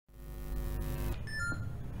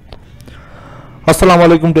Assalamu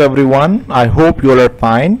alaikum to everyone. I hope you all are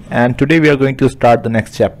fine, and today we are going to start the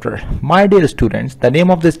next chapter. My dear students, the name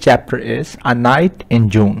of this chapter is A Night in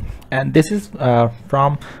June, and this is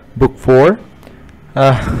from book 4.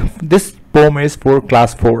 This poem is for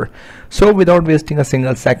class 4. So without wasting a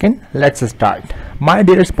single second, let's start. My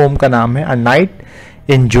dearest poem का नाम है A Night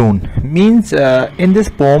in June. Means in this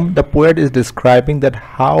poem the poet is describing that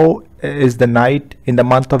how is the night in the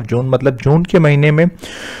month of June. मतलब जून के महीने में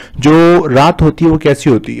जो रात होती है वो कैसी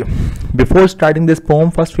होती है. Before starting this poem,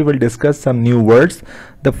 first we will discuss some new words.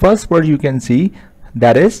 The first word you can see,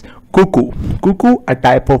 that is cuckoo. Cuckoo, a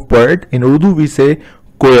type of bird. In Urdu we say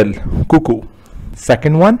koel, cuckoo.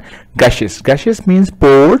 Second one, gushes. Gushes means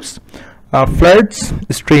pores. Floods,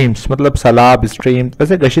 streams मतलब सैलाब, stream.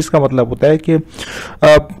 वैसे गशिश का मतलब होता है कि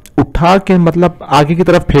उठा के मतलब आगे की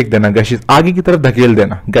तरफ फेंक देना, गशिश आगे की तरफ धकेल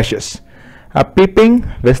देना, गशिश. Peeping,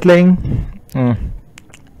 whistling,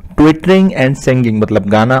 twittering and singing मतलब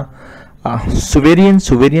गाना. सुवेरियन,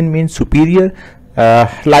 सुवेरियन means superior,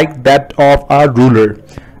 like that of a ruler.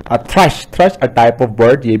 Thrust, thrust a type of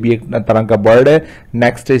bird, ये भी एक तरह का बर्ड है.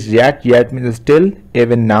 Next is yet, yet means still,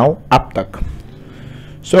 even now, अब तक.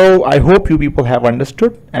 So I hope you people have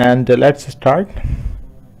understood, and let's start.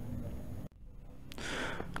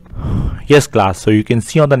 Yes class, so you can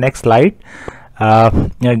see on the next slide.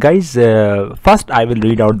 Guys, first I will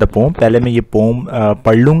read out the poem. पहले मैं ये poem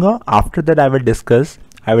पढ़ लूँगा. After that I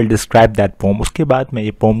will describe that poem. उसके बाद मैं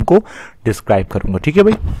ये poem को describe करूँगा. ठीक है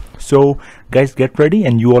भाई? So guys get ready,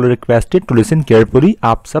 and you all are requested to listen carefully.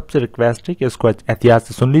 आप सबसे request है कि इसको एहतियात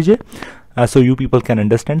से सुन लीजिए. So you people can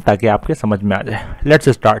understand, ताकि आपके समझ में आ जाए. Let's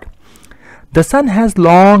start. The sun has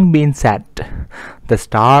long been set. The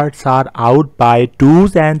stars are out by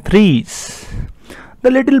twos and threes.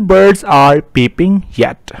 The little birds are peeping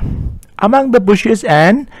yet. Among the bushes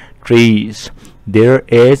and trees, there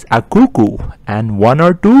is a cuckoo and one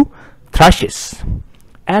or two thrushes,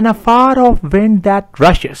 and a far off wind that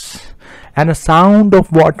rushes, and a sound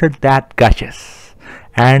of water that gushes.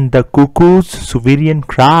 And the cuckoo's sovereign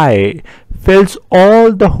cry fills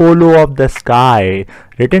all the hollow of the sky.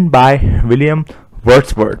 Written by William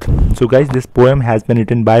Wordsworth. So guys, this poem has been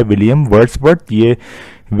written by William Wordsworth. ये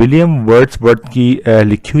William Wordsworth की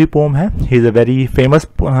लिखी हुई poem है. He is a very famous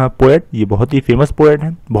poet. ये बहुत ही famous poet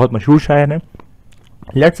है, बहुत मशहूर शायर है.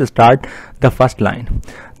 Let's start the first line.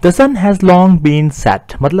 The sun has long been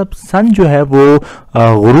set. मतलब सन जो है वो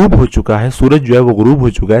गुरूब हो चुका है, सूरज जो है वो गुरूब हो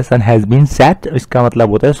चुका है. Sun has been set, इसका मतलब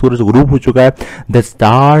होता है सूरज गुरूब हो चुका है. The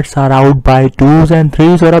stars are out by twos and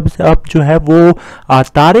threes. और अब जो है वो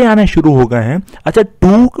तारे आने शुरू हो गए हैं. अच्छा,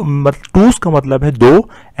 टूस का मतलब है दो,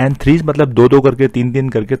 एंड थ्रीज मतलब दो दो करके, तीन तीन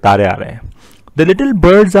करके तारे आ रहे हैं. The little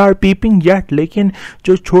birds are peeping yet. लेकिन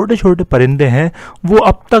जो छोटे छोटे परिंदे हैं वो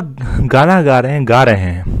अब तक गाना गा रहे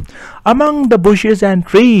हैं. Among the bushes and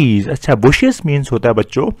trees. अच्छा, bushes means होता है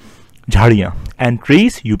बच्चों झाड़ियाँ, and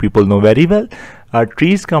trees you people know very well.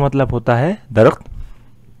 trees का मतलब होता है दरख्त.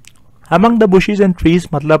 Among the bushes and trees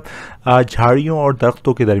मतलब झाड़ियों और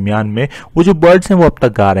दरख्तों के दरमियान में वो जो बर्ड्स हैं वो अब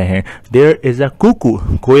तक गा रहे हैं. There is a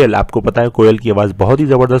cuckoo. कोयल, आपको पता है कोयल की आवाज़ बहुत ही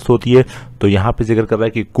ज़बरदस्त होती है, तो यहाँ पे जिक्र कर रहा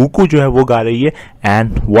है कि कुकू जो है वो गा रही है.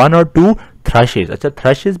 And one or two thrushes. अच्छा,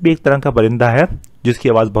 thrushes भी एक तरह का परिंदा है जिसकी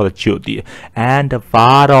आवाज़ बहुत अच्छी होती है. And a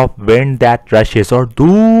far off wind that rushes. और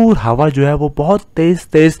दूर हवा जो है वो बहुत तेज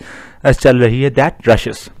तेज चल रही है. That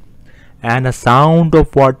rushes. And a sound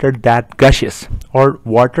of water that gushes. और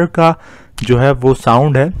वाटर का जो है वो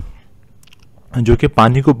साउंड है जो कि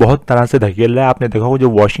पानी को बहुत तरह से धकेल रहा है. आपने देखा होगा जो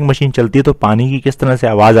वॉशिंग मशीन चलती है तो पानी की किस तरह से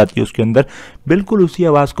आवाज़ आती है उसके अंदर, बिल्कुल उसी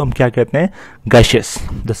आवाज़ को हम क्या कहते हैं, गशेस.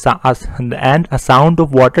 And a sound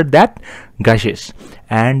of water that गशेस.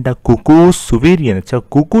 And the Kuku सुवेरियन. अच्छा,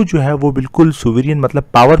 कुकू जो है वो बिल्कुल सुवेरियन मतलब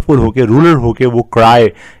पावरफुल होके, रूलर होके वो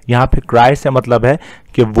क्राई, यहाँ पे क्राई से मतलब है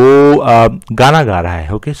कि वो गाना गा रहा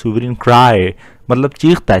है. ओके, सुवेरियन क्राई मतलब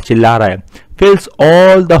चीखता है, चिल्ला रहा है. फिल्स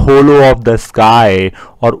all the hollow of the sky.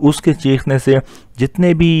 और उसके चीखने से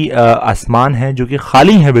जितने भी आसमान हैं जो कि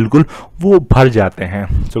खाली हैं बिल्कुल, वो भर जाते हैं.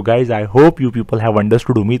 So guys, I hope you people have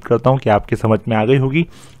understood. उम्मीद करता हूँ कि आपके समझ में आ गई होगी.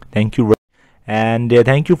 Thank you and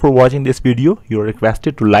thank you for watching this video. You are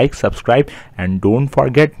requested to like, subscribe, and don't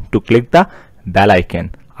forget to click the bell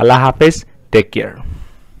icon. Allah Hafiz. Take care.